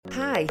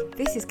Hi,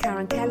 this is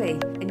Karen Kelly,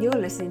 and you're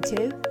listening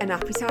to An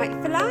Appetite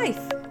for Life.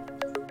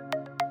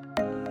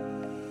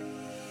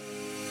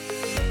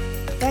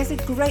 There's a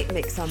great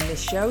mix on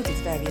this show with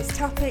various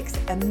topics,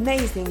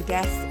 amazing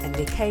guests, and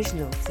the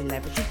occasional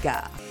celebrity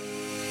guest.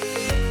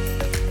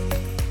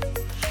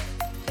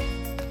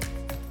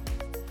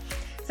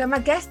 So my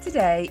guest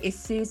today is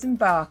Susan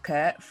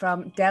Barker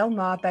from Del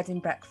Mar Bed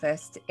and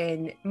Breakfast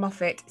in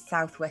Moffat,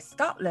 Southwest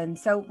Scotland.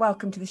 So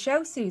welcome to the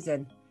show,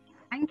 Susan.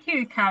 Thank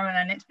you,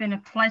 Karen. It's been a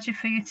pleasure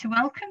for you to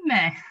welcome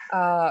me.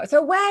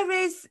 So where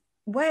is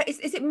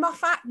it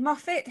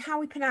Moffat? How are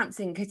we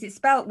pronouncing? Because it's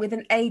spelt with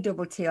an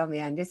A-double-T on the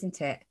end,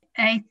 isn't it?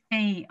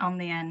 A-T on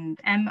the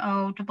end.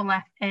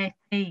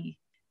 M-O-F-F-A-T.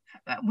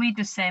 We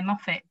just say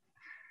Moffat.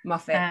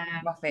 Moffat.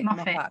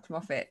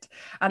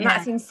 And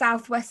that's in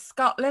Southwest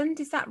Scotland,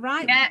 is that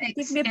right? Yeah,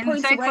 it's in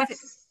the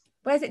Southwest.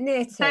 Where's it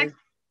near to?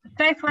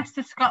 Southwest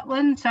of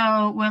Scotland.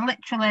 So we're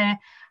literally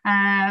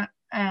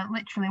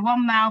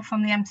 1 mile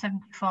from the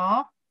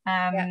M74.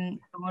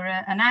 We're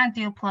an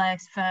ideal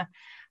place for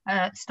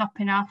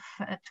stopping off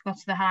to go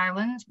to the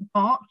Highlands,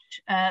 but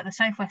the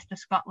southwest of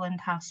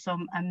Scotland has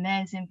some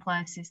amazing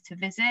places to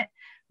visit.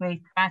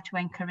 We try to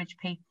encourage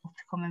people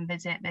to come and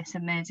visit this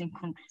amazing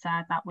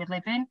countryside that we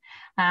live in.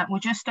 We're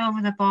just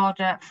over the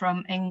border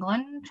from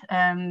England.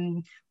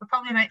 We're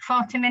probably about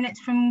 40 minutes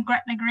from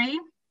Gretna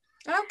Green.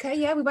 Okay,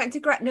 yeah, we went to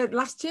Gretna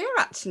last year,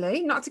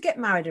 actually, not to get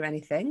married or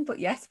anything, but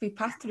yes, we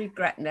passed through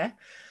Gretna.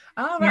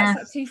 Oh, that's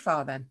not too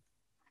far then.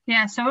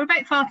 Yeah, so we're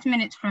about 40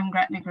 minutes from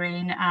Gretna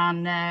Green,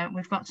 and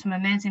we've got some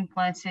amazing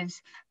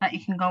places that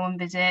you can go and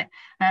visit.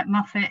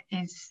 Moffat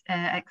is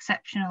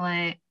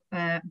exceptionally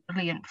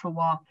brilliant for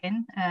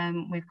walking.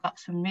 We've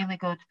got some really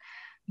good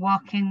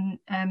walking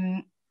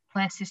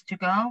places to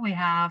go. We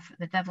have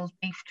the Devil's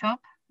Beef Tub,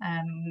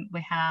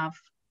 we have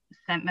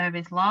St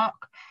Mary's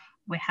Loch,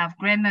 we have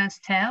Greymore's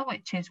Tail,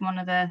 which is one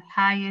of the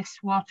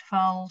highest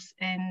waterfalls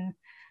in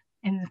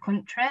the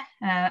country.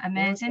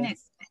 Amazing.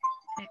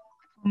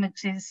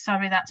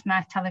 Sorry, that's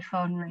my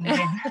telephone ringing.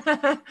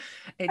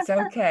 It's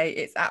okay.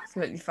 It's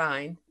absolutely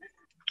fine.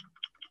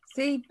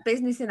 See,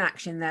 business in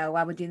action there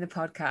while we're doing the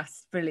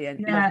podcast.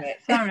 Brilliant. Yeah, love it.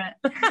 Sorry.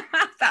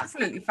 It's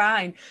absolutely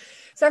fine.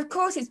 So, of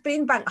course, it's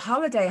been bank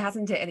holiday,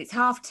 hasn't it? And it's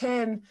half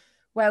term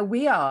where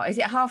we are. Is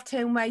it half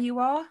term where you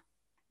are?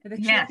 Are the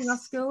children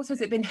off school? So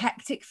has it been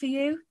hectic for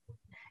you?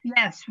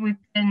 Yes, we've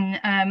been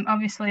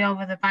obviously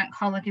over the bank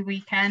holiday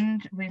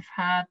weekend. We've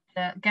had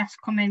guests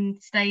come in,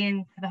 stay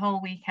in for the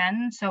whole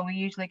weekend. So we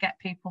usually get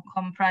people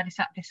come Friday,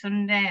 Saturday,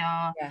 Sunday,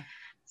 or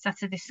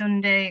Saturday,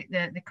 Sunday.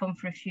 They come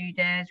for a few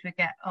days. We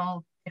get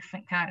all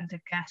different kinds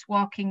of guests,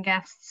 walking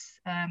guests.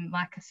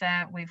 Like I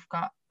said, we've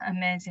got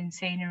amazing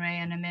scenery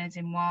and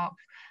amazing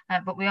walks,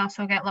 but we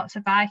also get lots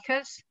of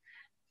bikers.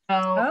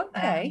 So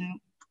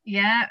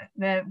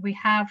we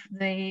have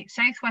the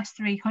Southwest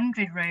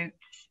 300 route.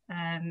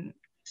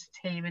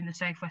 Here in the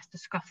southwest of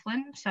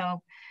Scotland,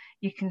 so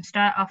you can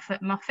start off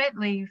at Moffat,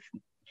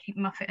 keep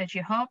Moffat as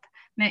your hub,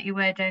 make your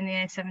way down the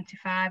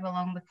A75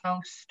 along the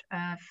coast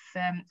of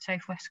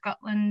southwest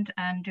Scotland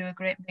and do a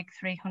great big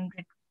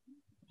 300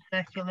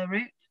 circular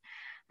route.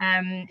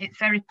 It's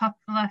very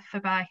popular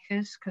for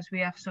bikers because we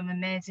have some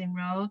amazing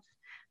roads,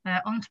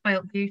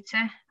 unspoilt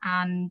beauty,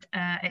 and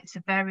it's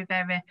a very,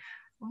 very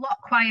lot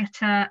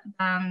quieter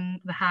than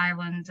the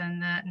Highlands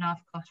and the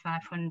North Coast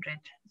 500.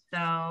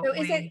 So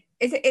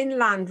is it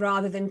inland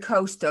rather than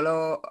coastal,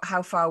 or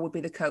how far would be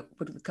the coast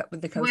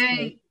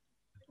be?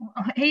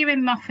 Here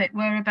in Moffat,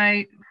 we're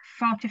about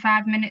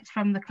 45 minutes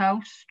from the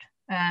coast,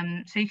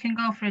 so you can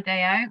go for a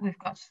day out. We've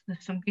got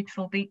some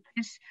beautiful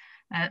beaches,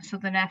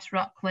 Southerness,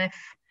 Rockcliffe,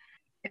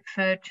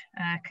 Pitford,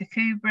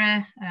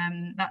 Kirkcudbright.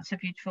 That's a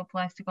beautiful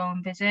place to go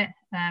and visit.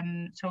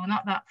 So we're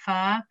not that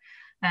far.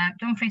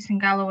 Dumfries and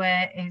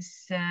Galloway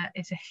is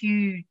a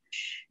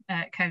huge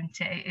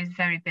county. It is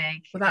very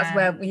big. Well, that's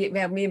where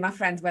me and my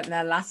friends went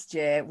there last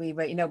year. We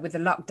were, with the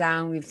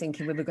lockdown, we were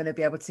thinking we were going to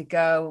be able to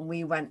go, and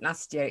we went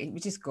last year. It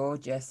was just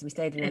gorgeous. We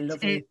stayed in a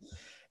lovely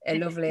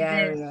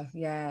area.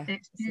 Yeah,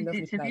 it's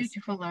a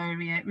beautiful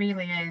area. It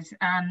really is.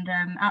 And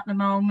at the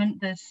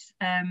moment, there's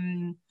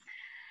the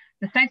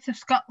South of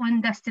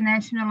Scotland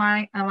Destination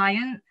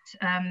Alliance.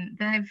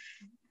 They've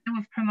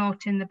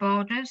promoting the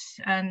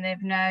borders, and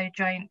they've now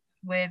joined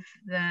with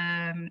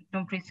the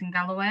Dumfries and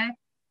Galloway.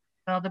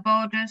 So the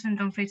borders and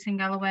Dumfries and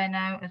Galloway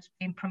now has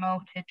been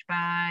promoted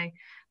by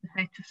the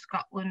South of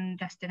Scotland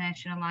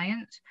Destination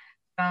Alliance.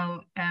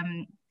 So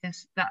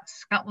that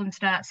Scotland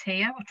starts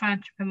here. We're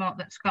trying to promote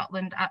that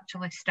Scotland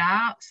actually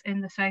starts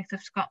in the south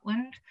of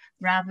Scotland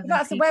rather than.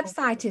 That's the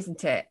website,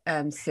 isn't it,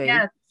 Sue?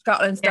 Yeah.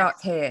 Scotland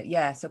starts here.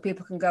 Yeah, so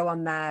people can go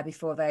on there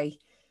before they,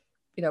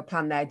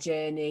 plan their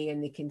journey,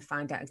 and they can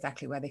find out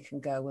exactly where they can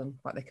go and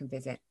what they can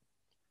visit.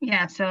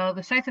 Yeah, so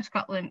the South of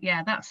Scotland,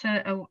 that's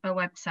a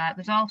website.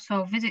 There's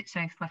also Visit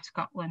Southwest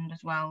Scotland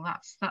as well.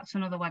 That's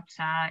another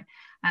website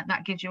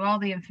that gives you all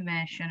the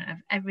information of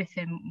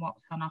everything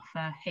what's on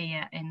offer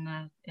here in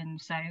the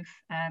south.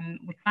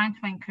 We're trying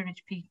to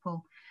encourage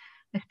people,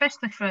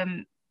 especially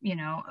from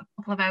a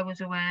couple of hours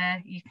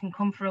away. You can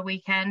come for a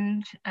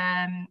weekend.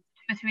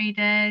 for 3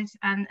 days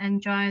and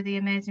enjoy the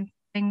amazing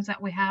things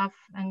that we have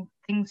and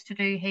things to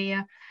do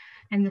here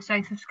in the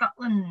south of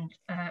Scotland.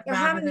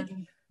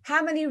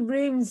 How many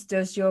rooms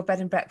does your bed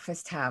and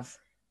breakfast have?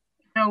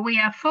 So we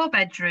have 4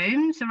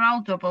 bedrooms. They're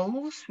all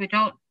doubles.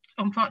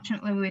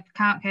 Unfortunately, we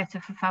can't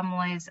cater for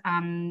families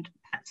and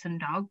pets and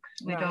dogs.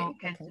 We don't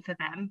cater for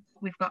them.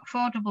 We've got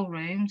 4 double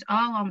rooms,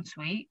 all en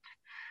suite,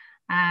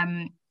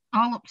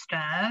 all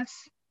upstairs.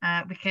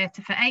 We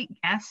cater for 8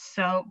 guests,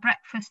 so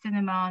breakfast in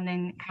the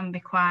morning can be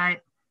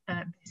quite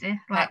busy,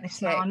 like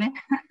this morning.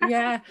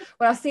 Yeah,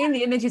 well, I've seen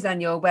the images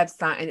on your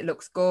website and it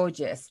looks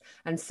gorgeous,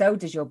 and so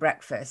does your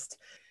breakfast.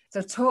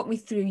 So talk me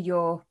through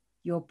your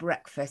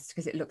breakfast,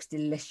 because it looks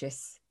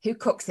delicious. Who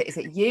cooks it? Is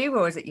it you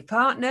or is it your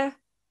partner?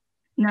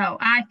 No,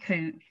 I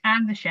cook.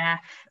 I'm the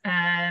chef.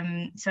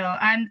 So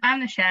I'm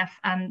the chef,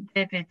 and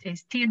David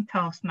is tea and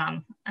toast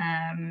man.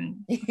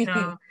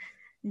 So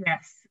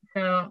yes.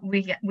 So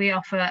we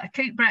offer a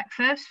cooked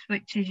breakfast,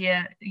 which is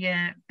your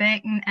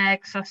bacon,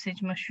 egg,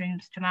 sausage,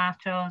 mushrooms,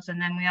 tomatoes, and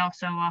then we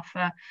also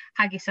offer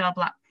haggis or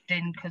black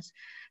pudding, because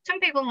some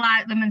people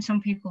like them and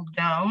some people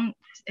don't.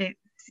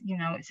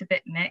 It's a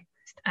bit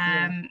mixed.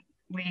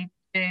 We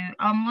do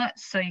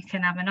omelettes, so you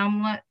can have an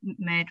omelette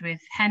made with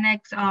hen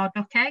eggs or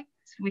duck eggs.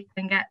 We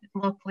can get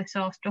locally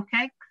sourced duck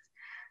eggs.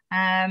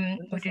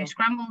 We do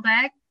scrambled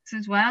eggs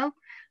as well,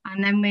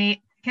 and then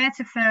we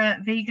cater for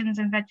vegans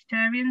and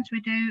vegetarians.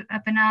 We do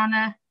a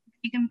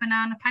vegan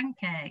banana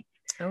pancake.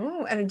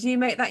 Oh, and do you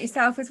make that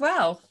yourself as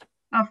well?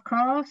 Of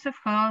course.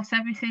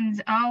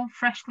 Everything's all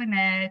freshly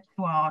made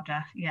to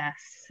order,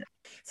 yes.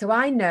 So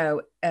I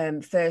know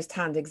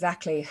firsthand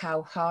exactly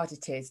how hard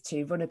it is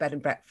to run a bed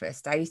and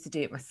breakfast. I used to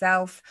do it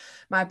myself.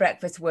 My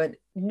breakfasts weren't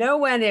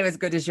nowhere near as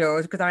good as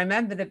yours, because I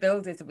remember the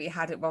builders that we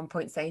had at one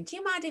point saying, do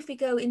you mind if we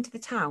go into the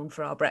town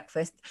for our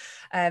breakfast?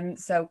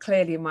 So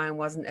clearly mine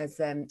wasn't as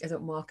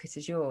upmarket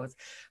as yours.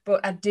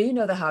 But I do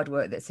know the hard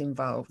work that's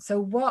involved. So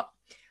what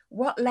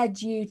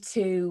led you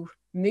to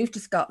move to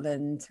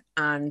Scotland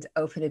and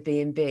open a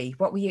B&B?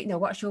 What were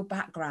what's your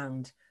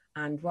background,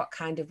 and what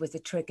kind of was the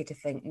trigger to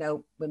think,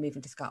 no, we're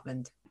moving to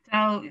Scotland?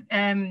 So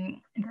David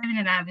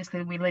and I,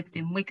 obviously, we lived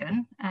in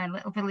Wigan, a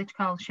little village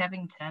called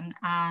Shevington,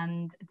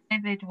 and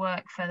David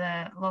worked for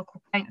the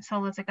local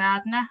council as a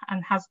gardener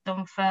and has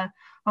done for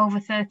over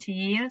 30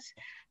 years.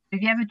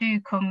 If you ever do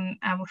come,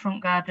 our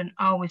front garden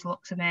always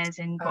looks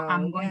amazing, but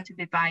I'm going to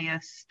be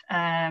biased,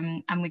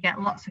 and we get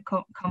lots of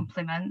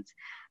compliments.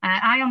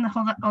 I, on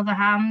the other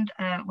hand,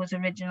 was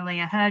originally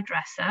a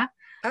hairdresser.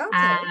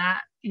 Okay.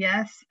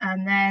 Yes,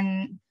 and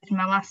then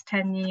my last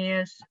 10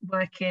 years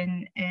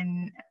working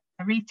in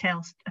a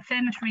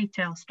famous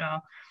retail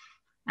store.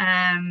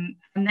 And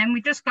then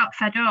we just got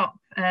fed up.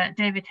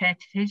 David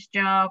hated his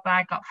job.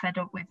 I got fed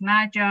up with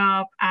my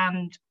job,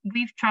 and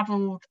we've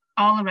travelled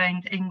all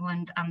around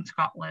England and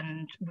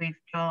Scotland. We've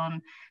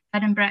done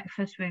bed and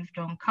breakfast, we've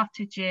done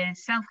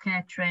cottages,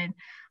 self-catering,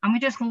 and we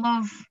just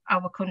love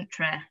our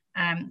country.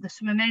 There's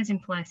some amazing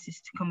places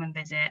to come and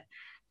visit.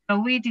 So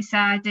we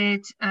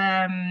decided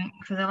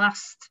for the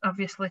last,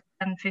 obviously,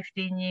 10,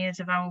 15 years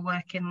of our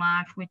working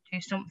life, we'd do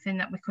something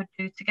that we could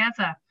do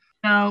together.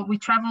 So we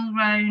travel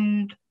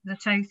around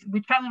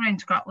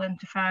Scotland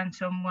to find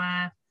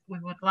somewhere we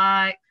would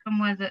like,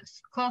 somewhere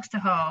that's close to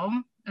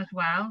home as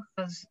well,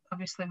 because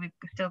obviously we've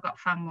still got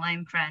family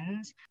and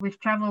friends. We've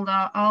travelled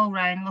all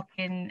around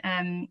looking,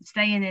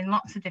 staying in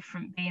lots of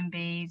different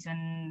B&Bs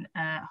and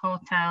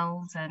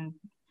hotels and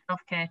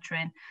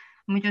self-catering.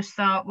 And we just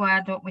thought,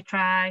 why don't we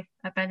try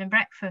a bed and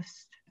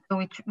breakfast? So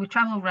we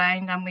travelled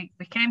around, and we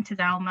came to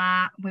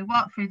Delmar, we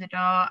walked through the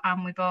door,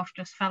 and we both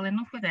just fell in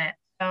love with it.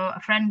 So a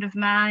friend of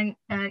mine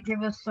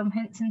gave us some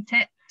hints and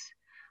tips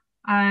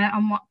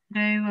on what to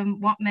do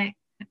and what make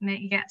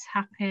you gets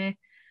happy.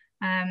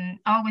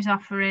 Always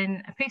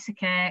offering a piece of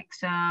cake,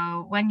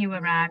 so when you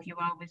arrive you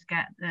always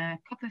get the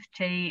cup of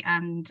tea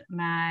and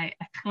my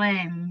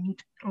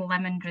acclaimed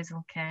lemon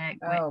drizzle cake.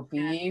 Oh,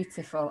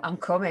 beautiful. I'm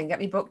coming, get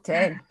me booked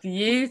in.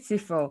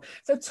 Beautiful.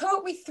 So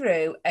talk me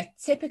through a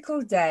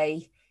typical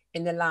day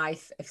in the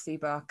life of Sue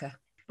Barker.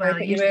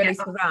 Well, you're early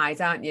to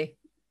rise, aren't you?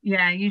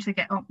 Yeah, I usually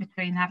get up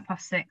between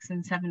 6:30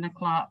 and 7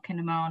 o'clock in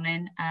the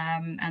morning,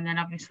 and then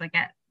obviously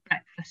get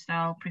breakfast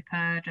all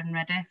prepared and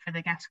ready for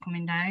the guests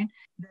coming down.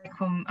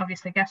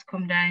 Guests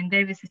come down,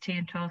 David's the tea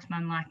and toast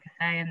man, like I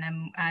say, and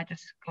then I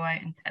just go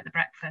out and take the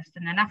breakfast.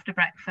 And then after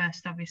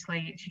breakfast,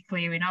 obviously, it's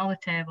clearing all the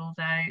tables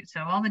out,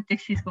 so all the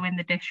dishes go in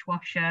the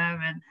dishwasher,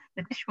 and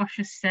the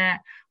dishwasher's set,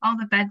 all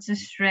the beds are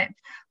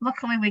stripped.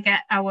 Luckily, we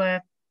get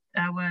our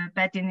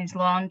bedding is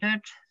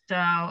laundered,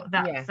 so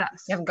that's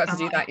you haven't got to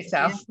do that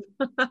yourself.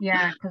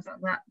 Yeah, because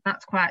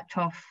that's quite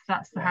tough.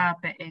 That's the hard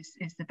bit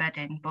is the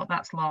bedding, but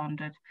that's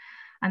laundered.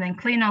 And then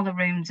clean all the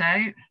rooms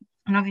out.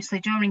 And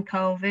obviously during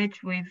COVID,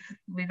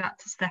 we've had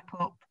to step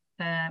up,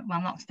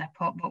 not step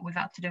up, but we've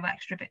had to do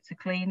extra bits of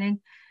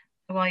cleaning.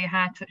 So all your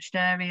high touched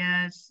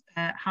areas,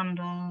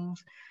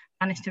 handles,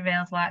 banister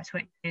rails, light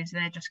switches,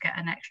 they just get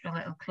an extra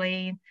little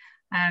clean.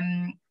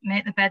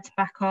 make the beds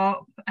back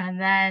up, and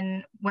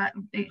then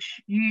it's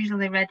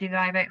usually ready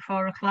by about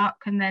 4 o'clock,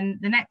 and then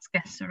the next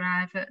guests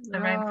arrive at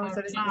around 4 So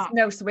o'clock. there's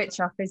no switch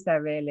off, is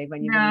there, really,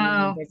 when you're running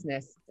your own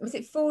business? Was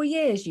it 4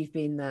 years you've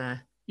been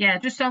there? Yeah,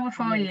 just over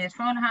 4 years,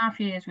 4.5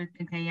 years we've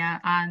been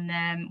here.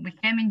 And we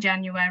came in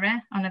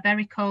January on a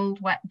very cold,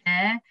 wet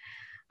day.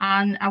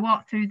 And I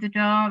walked through the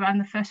door, and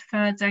the first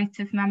words out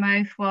of my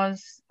mouth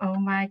was, "Oh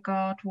my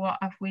God, what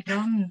have we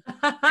done?"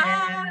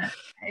 I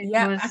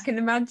can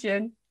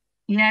imagine.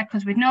 Yeah,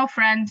 because with no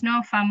friends,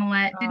 no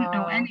family, didn't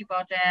know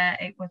anybody.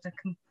 It was a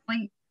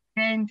complete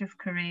change of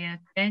career,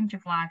 change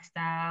of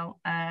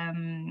lifestyle.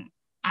 And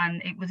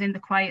it was in the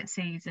quiet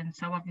season.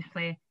 So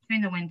obviously,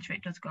 during the winter,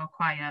 it does go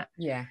quiet.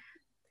 Yeah.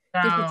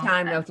 Gives you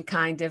time though to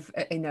kind of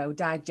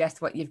digest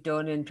what you've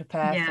done and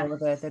prepare for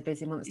the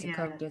busy months to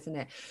come, doesn't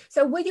it?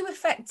 So were you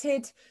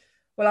affected?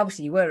 Well,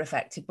 obviously you were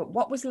affected, but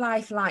what was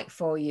life like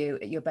for you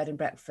at your bed and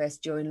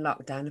breakfast during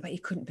lockdown? I bet you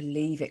couldn't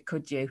believe it,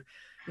 could you?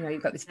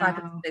 You've got this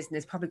fabulous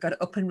business, probably got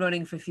it up and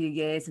running for a few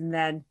years, and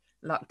then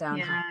lockdown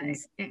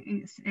happens.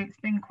 It's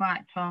been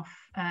quite tough.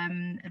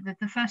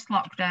 The first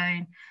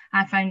lockdown,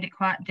 I found it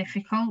quite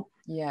difficult.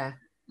 Yeah.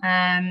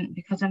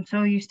 Because I'm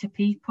so used to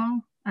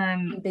people.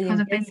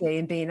 Being busy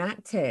and being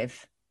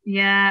active.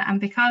 Yeah, and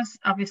because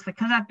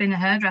I've been a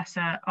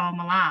hairdresser all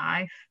my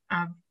life,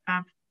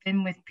 I've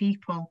been with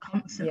people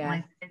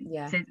constantly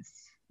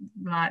since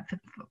like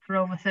for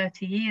over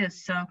 30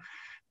 years. So to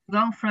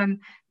go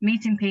from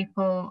meeting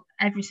people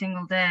every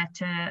single day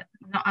to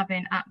not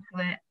having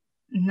absolutely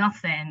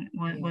nothing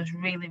was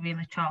really,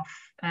 really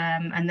tough.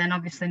 And then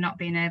obviously not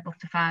being able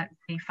to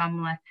see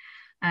family.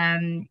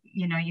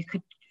 You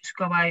could just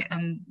go out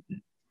and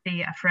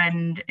see a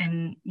friend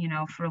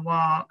for a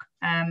walk,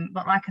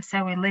 but like I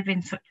say, we live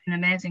in such an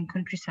amazing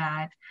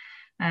countryside.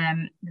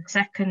 The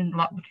second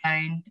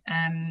lockdown,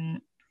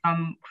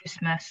 from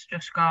Christmas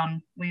just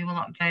gone, we were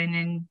locked down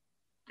in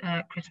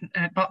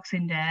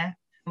Boxing Day.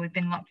 So we've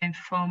been locked down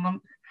for 4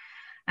 months.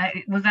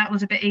 That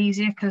was a bit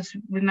easier because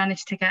we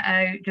managed to get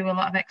out, do a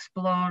lot of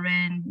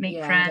exploring,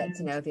 meet friends, get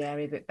to know the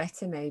area a bit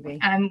better, maybe.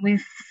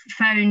 We've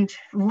found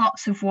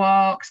lots of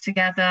walks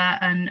together,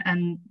 and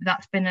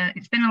it's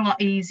been a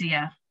lot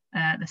easier.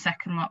 The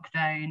second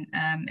lockdown,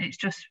 it's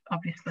just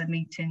obviously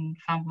meeting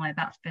family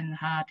that's been the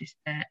hardest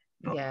bit.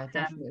 But,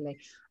 definitely.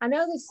 I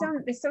know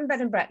there's some bed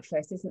and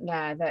breakfast, isn't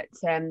there, that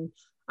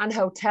and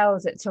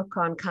hotels that took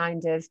on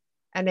kind of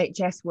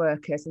NHS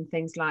workers and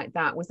things like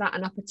that. Was that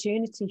an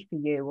opportunity for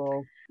you?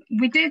 Or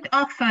we did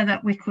offer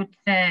that we could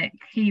take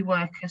key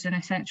workers and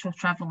essential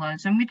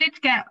travellers, and we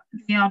did get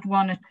the odd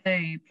one or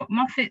two, but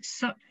Moffat's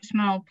such a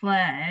small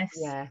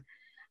place,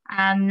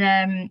 and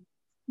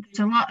there's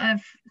a lot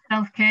of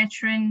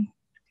self-catering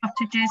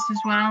cottages as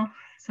well.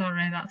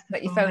 Sorry, that's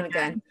the phone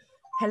again.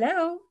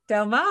 Hello,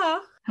 Delmar.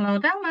 Hello,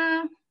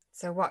 Delmar.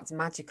 So what's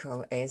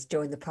magical is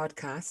during the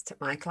podcast,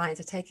 my clients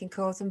are taking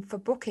calls and for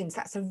bookings.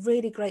 That's a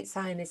really great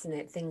sign, isn't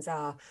it? Things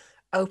are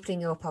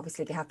opening up.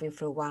 Obviously, they have been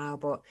for a while,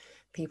 but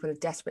people are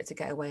desperate to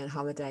get away on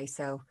holiday.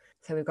 So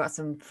we've got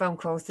some phone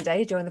calls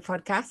today during the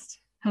podcast.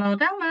 Hello,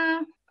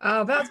 Delmar.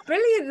 Oh, that's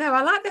brilliant, though.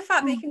 I like the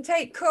fact that you can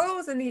take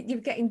calls and you're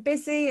getting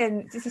busy,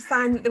 and it's a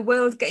sign that the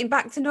world's getting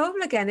back to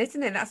normal again,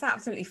 isn't it? That's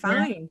absolutely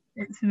fine.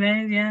 Yeah, it's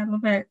amazing. Yeah, I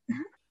love it.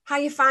 How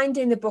are you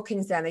finding the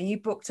bookings then? Are you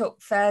booked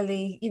up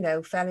fairly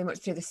much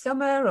through the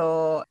summer,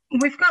 or?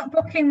 We've got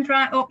bookings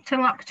right up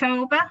till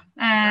October.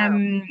 So,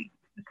 and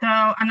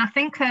I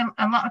think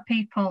a lot of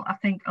people,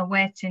 are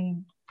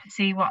waiting to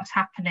see what's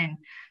happening.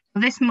 So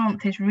this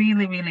month is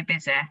really, really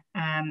busy.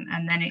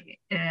 And then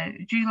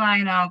July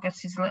and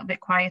August is a little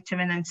bit quieter,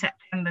 and then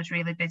September's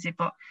really busy.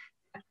 But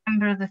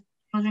September, the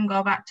children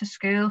go back to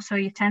school, so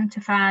you tend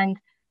to find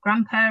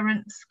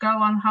grandparents go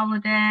on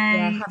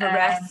holiday. Have a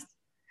rest.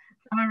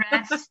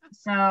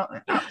 So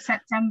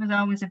September's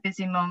always a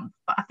busy month,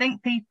 but I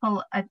think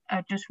people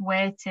are just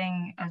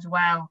waiting as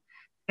well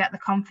to get the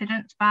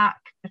confidence back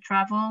to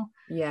travel.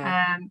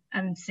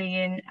 And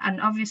seeing, and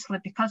obviously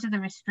because of the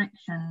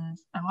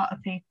restrictions, a lot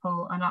of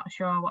people are not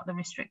sure what the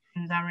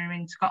restrictions are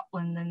in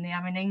Scotland than they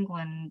are in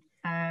England.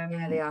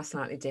 They are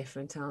slightly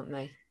different, aren't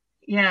they?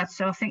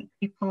 So I think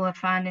people are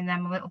finding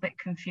them a little bit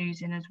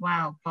confusing as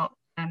well, but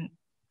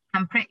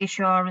I'm pretty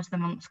sure as the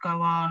months go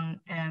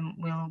on,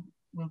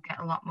 we'll get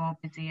a lot more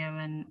busier,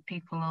 and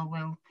people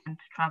will tend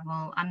to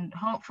travel, and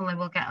hopefully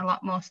we'll get a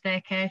lot more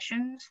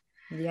staycations.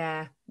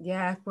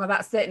 Well,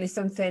 that's certainly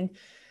something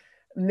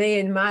me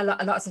and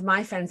lots of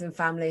my friends and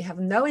family have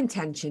no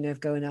intention of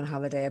going on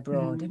holiday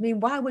abroad. I mean,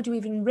 why would you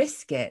even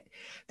risk it?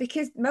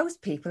 Because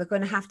most people are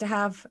going to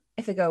have,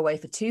 if they go away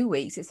for 2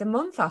 weeks, it's a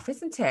month off,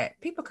 isn't it?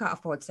 People can't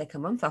afford to take a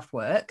month off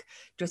work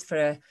just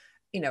for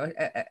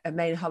a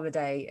main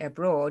holiday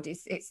abroad.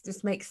 It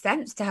just makes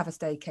sense to have a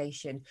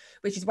staycation,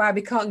 which is why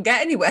we can't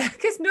get anywhere,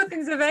 because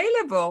nothing's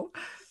available.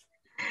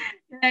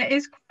 It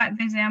is quite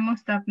busy, I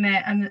must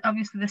admit, and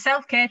obviously the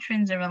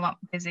self-caterings are a lot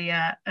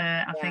busier,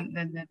 I think,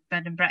 than the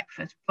bed and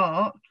breakfast,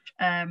 but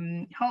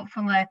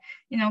hopefully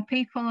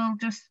people will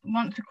just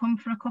want to come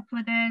for a couple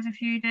of days, a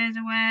few days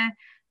away,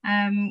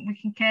 We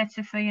can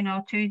cater for,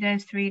 2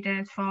 days, 3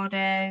 days, 4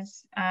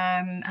 days.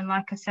 And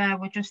like I said,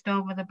 we're just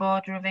over the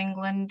border of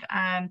England.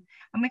 And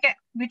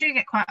we do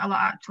get quite a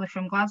lot actually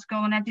from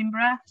Glasgow and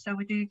Edinburgh. So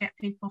we do get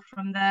people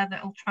from there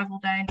that will travel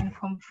down and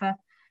come for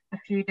a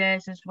few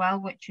days as well,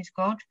 which is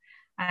good.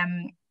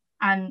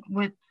 And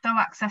we're so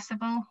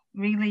accessible,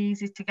 really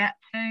easy to get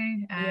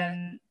to.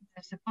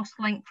 There's a bus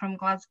link from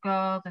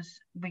Glasgow.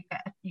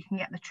 You can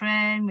get the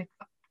train. We've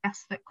got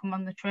guests that come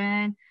on the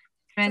train.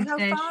 So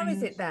how far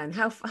is it then?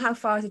 How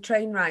far is a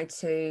train ride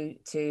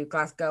to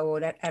Glasgow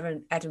or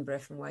Edinburgh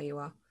from where you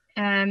are?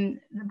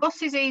 The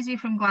bus is easy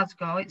from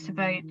Glasgow. It's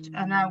about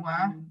an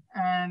hour.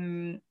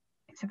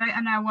 It's about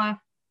an hour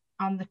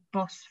on the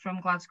bus from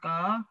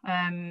Glasgow.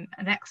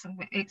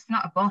 It's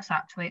not a bus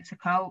actually, it's a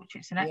coach.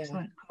 It's an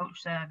excellent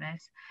coach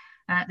service.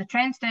 The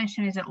train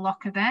station is at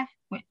Lockerbie,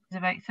 which is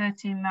about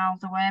 13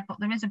 miles away, but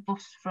there is a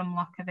bus from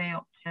Lockerbie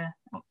up to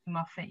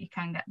Moffat. You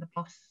can get the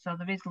bus, so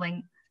there is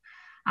links.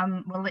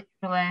 And we're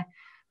literally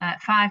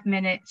 5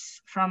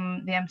 minutes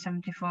from the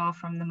M74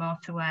 from the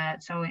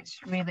motorway, so it's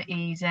really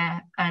easy.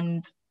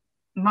 And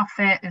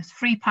Moffat, there's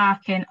free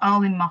parking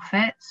all in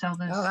Moffat, so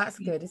there's that's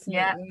good, isn't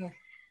it?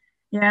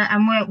 Yeah,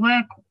 and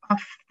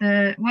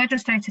we're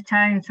just out of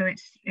town, so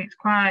it's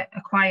quite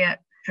a quiet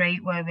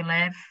street where we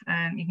live.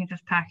 You can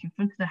just park in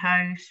front of the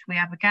house. We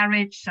have a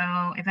garage,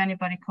 so if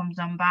anybody comes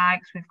on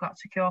bikes, we've got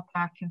secure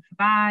parking for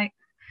bikes.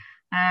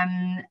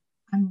 And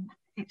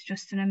it's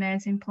just an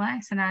amazing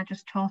place, and I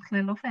just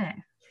totally love it.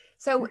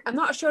 So I'm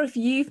not sure if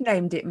you've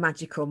named it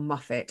Magical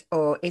Moffat,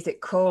 or is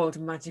it called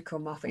Magical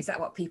Moffat? Is that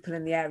what people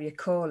in the area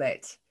call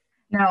it?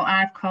 No,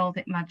 I've called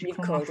it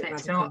Magical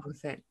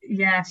Moffat.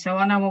 Yeah, so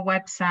on our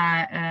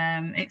website,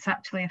 it's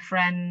actually a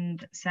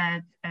friend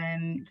said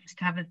just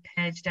to have a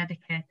page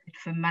dedicated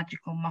for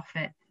Magical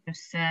Moffat.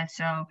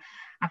 So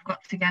I've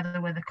got together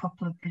with a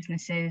couple of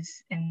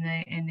businesses in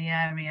the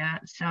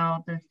area.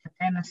 So the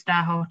Famous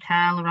Star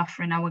Hotel are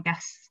offering our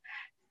guests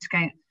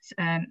discounts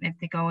if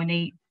they go and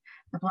eat.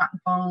 The Black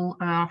Bull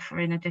are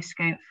offering a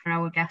discount for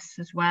our guests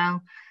as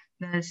well.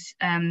 There's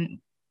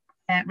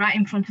right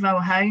in front of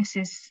our house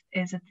is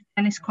a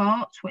tennis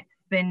court which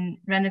has been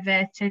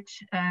renovated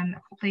a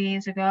couple of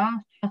years ago,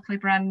 totally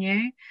brand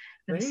new.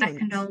 They're the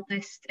second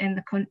oldest in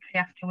the country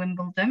after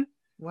Wimbledon.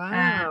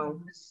 Wow.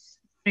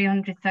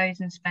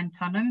 300,000 spent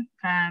on them.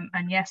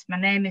 And yes, my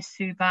name is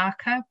Sue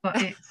Barker,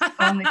 but it's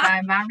only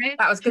by marriage.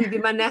 That was going to be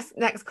my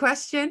next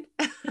question.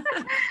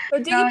 So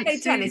do you play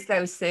tennis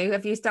though, Sue?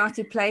 Have you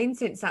started playing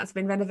since that's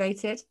been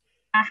renovated?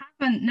 I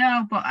haven't,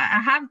 no, but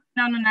I have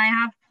done, and I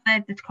have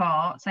played the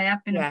courts. I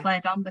have been and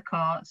played on the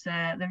courts.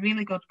 They're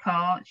really good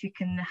courts. You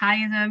can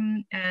hire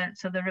them,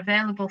 so they're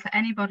available for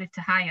anybody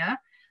to hire.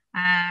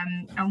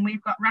 And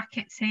we've got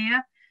rackets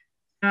here.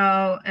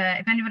 So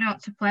if anybody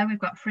wants to play, we've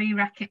got free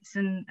rackets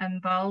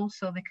and balls,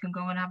 so they can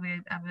go and have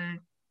a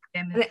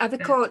game. Are the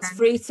courts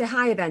free to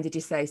hire then, did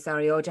you say,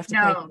 sorry, or do you have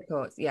to pay for the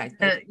courts? Yeah.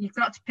 You've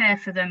got to pay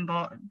for them,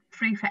 but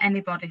free for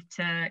anybody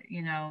to,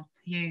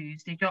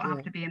 use. You don't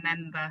have to be a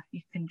member.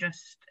 You can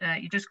just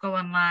go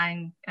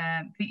online,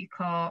 book your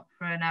court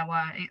for an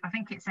hour. I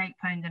think it's £8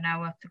 an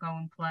hour to go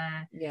and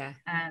play. Yeah.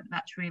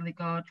 That's really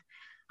good.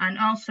 And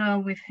also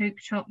we've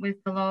hooked up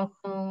with the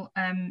local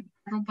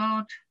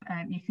paddleboard.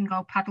 You can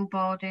go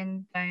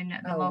paddleboarding down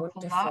at the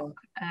local lock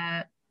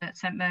at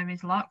St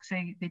Mary's Lock. So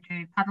they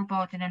do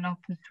paddleboarding and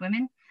open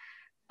swimming.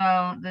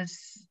 So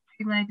there's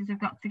two ladies who've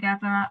got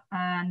together,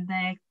 and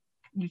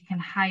you can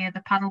hire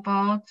the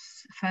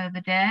paddleboards for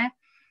the day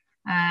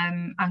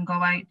and go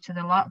out to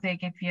the lock. They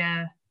give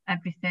you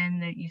everything,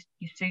 that you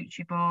suit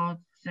your boards,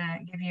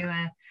 give you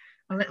a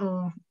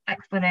little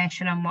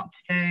explanation on what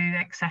to do,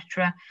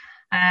 etc.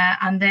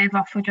 And they've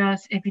offered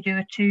us, if you do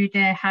a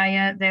 2-day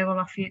hire, they will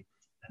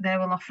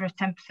offer a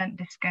 10%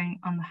 discount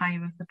on the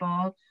hire of the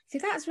boards. See,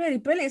 that's really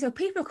brilliant. So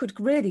people could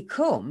really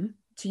come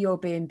to your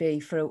B&B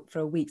for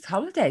a week's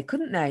holiday,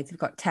 couldn't they? They've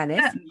got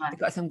tennis, they've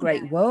got some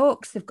great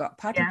walks, they've got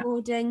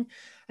paddleboarding,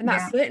 and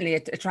that's certainly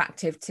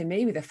attractive to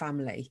me with a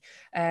family.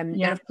 And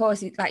of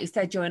course, like you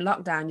said, during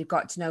lockdown, you've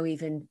got to know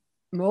even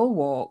more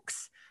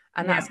walks,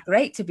 and that's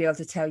great to be able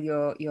to tell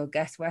your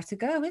guests where to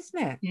go, isn't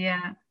it?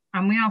 Yeah.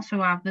 And we also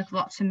there's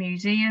lots of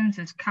museums,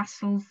 there's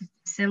castles,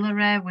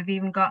 distillery.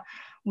 We've got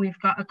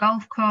a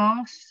golf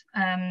course.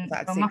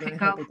 That's it,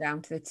 golf.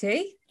 Down to the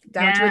tee, to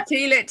a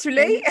tee,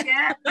 literally.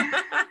 Yeah.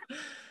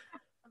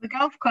 The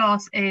golf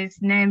course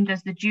is named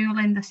as the Jewel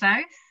in the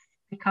South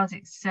because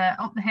it's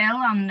up the hill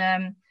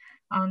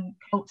on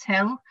Colts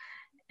Hill,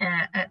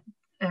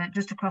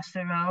 just across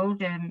the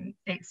road.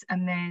 It's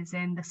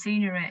amazing. The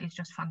scenery is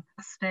just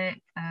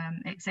fantastic.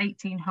 It's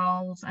 18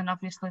 holes, and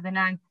obviously the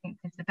 19th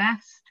is the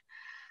best.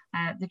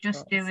 They're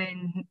just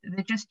doing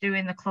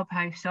the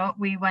clubhouse up.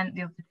 We went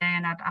the other day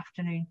and had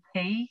afternoon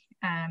tea,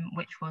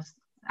 which was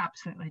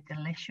absolutely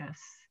delicious.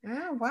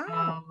 Oh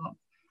wow! So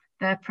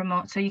they're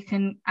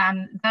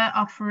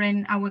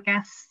offering our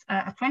guests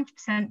a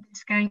 20%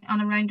 discount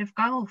on a round of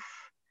golf.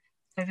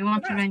 So if you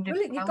want a round of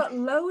golf, you've got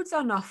loads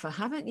on offer,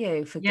 haven't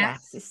you, for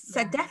guests? It's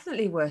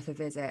definitely worth a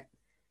visit.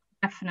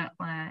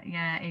 Definitely,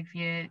 yeah. If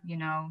you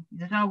know,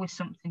 there's always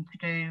something to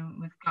do.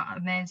 We've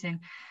got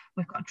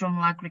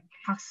Drumlagrig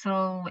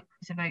Castle, which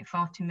is about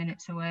 40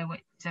 minutes away,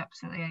 which is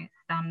absolutely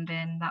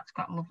outstanding. That's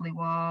got lovely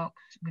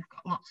walks. We've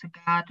got lots of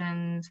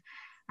gardens.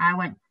 I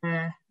went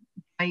to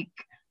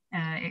Dyke.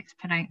 It's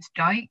pronounced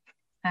Dyke.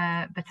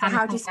 Botanical So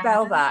how do you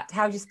spell that?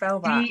 How do you spell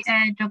that?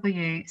 Dawcyck,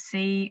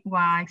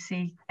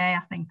 I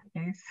think it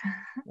is.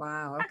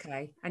 Wow.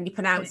 Okay. And you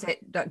pronounce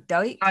it Dyke.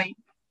 Dyke.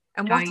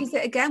 And what is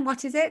it again?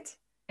 What is it?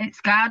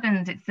 It's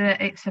gardens.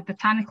 It's a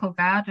botanical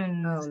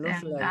gardens. Oh,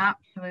 lovely. And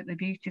absolutely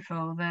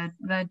beautiful. They're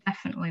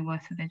definitely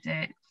worth a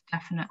visit.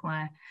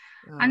 Definitely.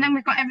 Oh. And then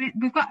we've got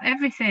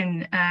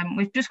everything.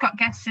 We've just got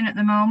guests in at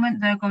the moment.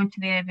 They're going to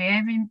the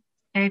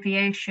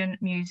Aviation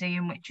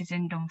Museum, which is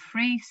in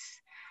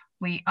Dumfries.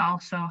 We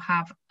also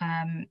have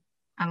a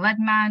lead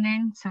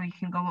mining, so you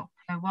can go up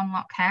to One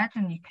Lock Head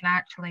and you can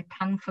actually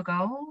pan for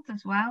gold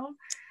as well.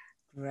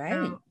 Great.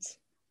 So,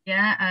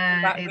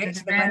 yeah. That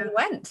rich than when you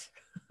went.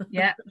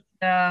 Yeah.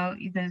 So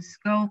there's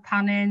gold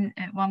panning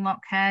at One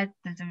Lock Head.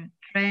 There's a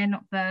train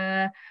up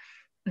there.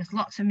 There's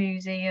lots of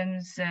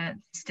museums,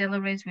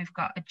 distilleries. We've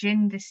got a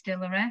gin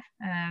distillery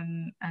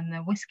and a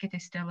whiskey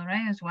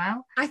distillery as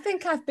well. I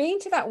think I've been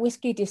to that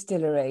whiskey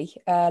distillery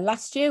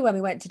last year when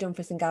we went to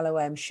Dumfries and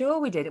Galloway. I'm sure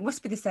we did. It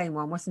must be the same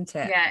one, wasn't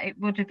it? Yeah, it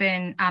would have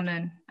been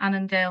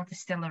Annandale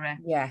Distillery.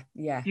 Yeah.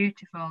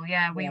 Beautiful.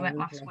 Yeah, we went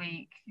lovely. last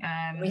week.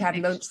 We had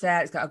lunch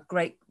there. It's got a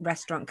great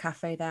restaurant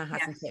cafe there,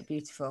 hasn't it?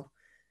 Beautiful.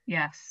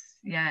 Yes.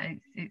 Yeah,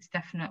 it's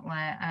definitely.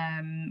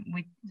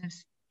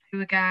 There's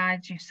tour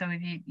guides. So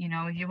if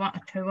you want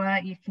a tour,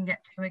 you can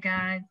get tour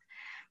guides.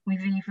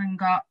 We've even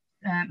got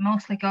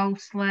mostly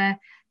Ghostly.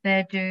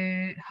 They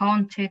do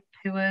haunted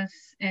tours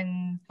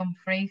in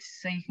Dumfries,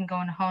 so you can go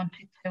on a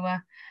haunted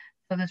tour.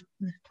 So there's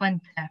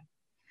plenty.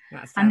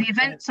 And the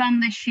events on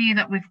this year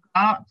that we've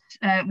got,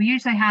 we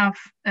usually have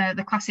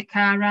the Classic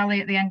Car Rally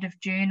at the end of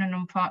June, and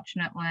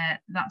unfortunately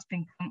that's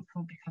been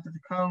cancelled because of the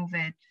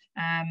COVID.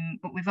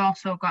 But we've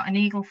also got an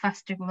Eagle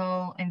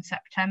Festival in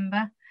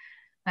September.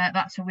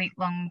 That's a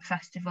week-long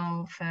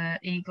festival for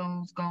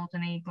eagles,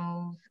 golden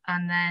eagles.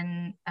 And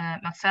then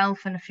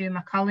myself and a few of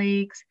my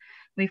colleagues,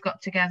 we've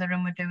got together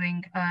and we're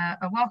doing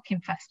a walking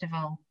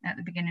festival at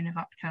the beginning of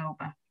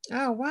October.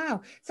 Oh,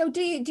 wow. So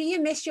do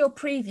you miss your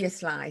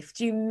previous life?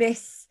 Do you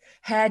miss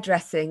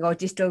hairdressing, or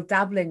do you still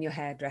dabble in your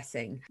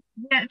hairdressing?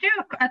 Yeah,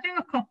 I do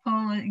a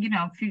couple,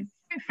 a few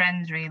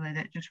friends really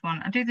that just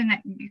want. I do the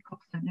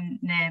couple of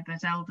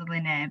neighbours, elderly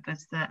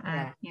neighbours that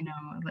are,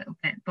 a little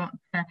bit. But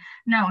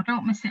no, I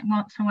don't miss it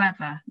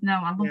whatsoever.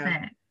 No, I love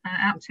it. I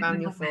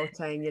absolutely love it.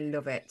 And you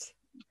love it.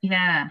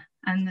 Yeah,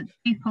 and the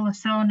people are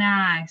so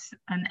nice,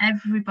 and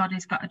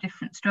everybody's got a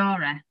different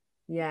story.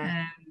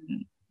 Yeah.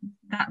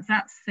 That's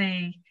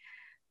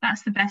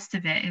the best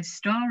of it, is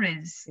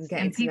stories. And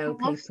getting to know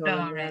people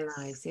in their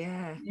lives.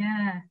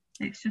 Yeah,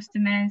 it's just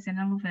amazing.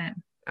 I love it.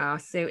 Oh,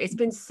 Sue, it's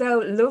been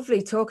so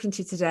lovely talking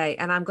to you today,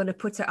 and I'm going to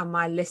put it on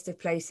my list of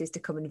places to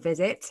come and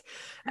visit.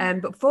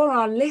 But for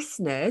our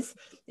listeners,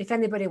 if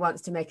anybody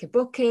wants to make a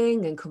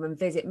booking and come and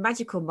visit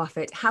Magical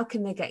Moffat, how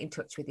can they get in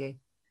touch with you?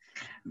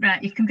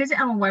 Right, you can visit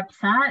our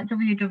website,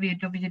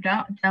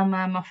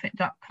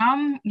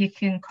 www.delmarmoffat.com. You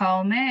can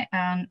call me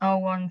on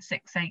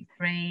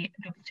 01683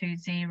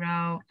 220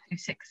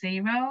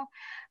 260.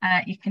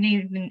 You can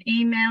even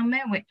email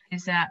me, which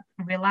is at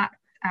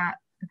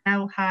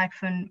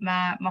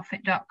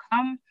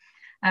relax@del-marmoffat.com,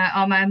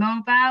 or my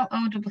mobile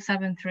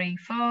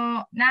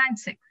 07734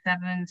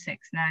 967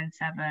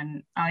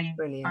 697.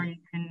 Brilliant. Or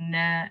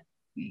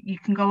you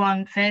can go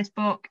on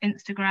Facebook,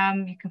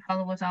 Instagram. You can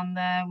follow us on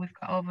there. We've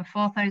got over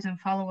 4,000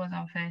 followers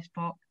on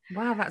Facebook.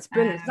 Wow, that's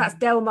brilliant. That's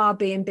Delmar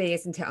B&B,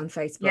 isn't it, on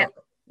Facebook?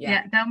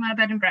 Yeah, Delmar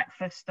Bed and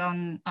Breakfast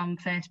on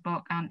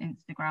Facebook and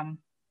Instagram.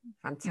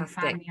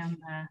 Fantastic.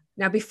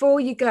 Now,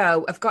 before you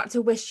go, I've got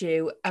to wish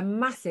you a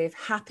massive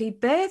happy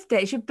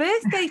birthday. It's your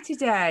birthday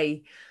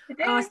today.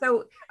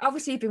 So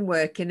obviously you've been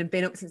working and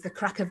been up since the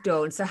crack of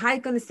dawn. So how are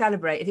you going to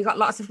celebrate? Have you got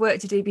lots of work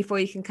to do before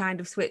you can kind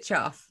of switch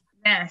off?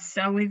 Yes,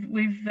 so we've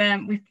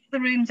put the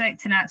rooms out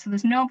tonight, so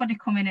there's nobody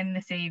coming in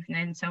this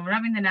evening. So we're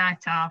having the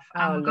night off,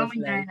 and we're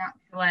going down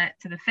actually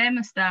to the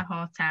Famous Star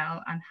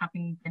Hotel and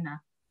having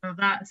dinner. So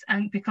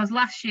and because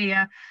last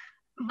year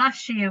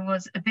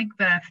was a big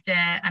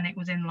birthday and it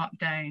was in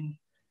lockdown.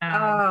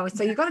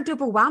 So you've got a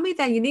double whammy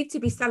then. You need to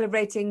be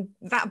celebrating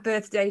that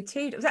birthday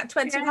too. Was that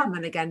 21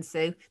 then again,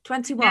 Sue?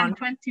 21? Yeah,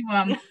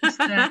 21.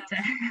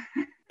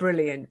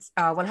 Brilliant.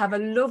 Well, have a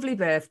lovely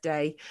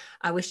birthday.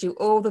 I wish you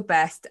all the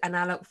best, and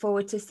I look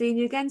forward to seeing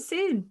you again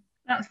soon.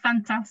 That's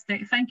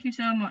fantastic. Thank you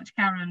so much,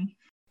 Karen.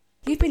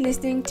 You've been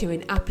listening to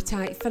An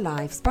Appetite for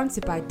Life,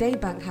 sponsored by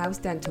Daybank House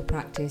Dental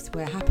Practice,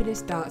 where happiness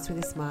starts with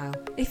a smile.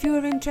 If you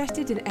are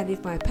interested in any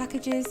of my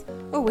packages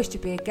or wish to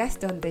be a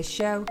guest on this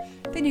show,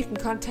 then you can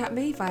contact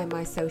me via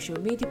my social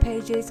media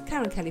pages,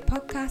 Karen Kelly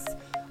Podcasts,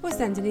 or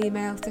send an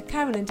email to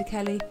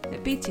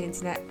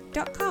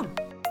karenunderkelly@btinternet.com.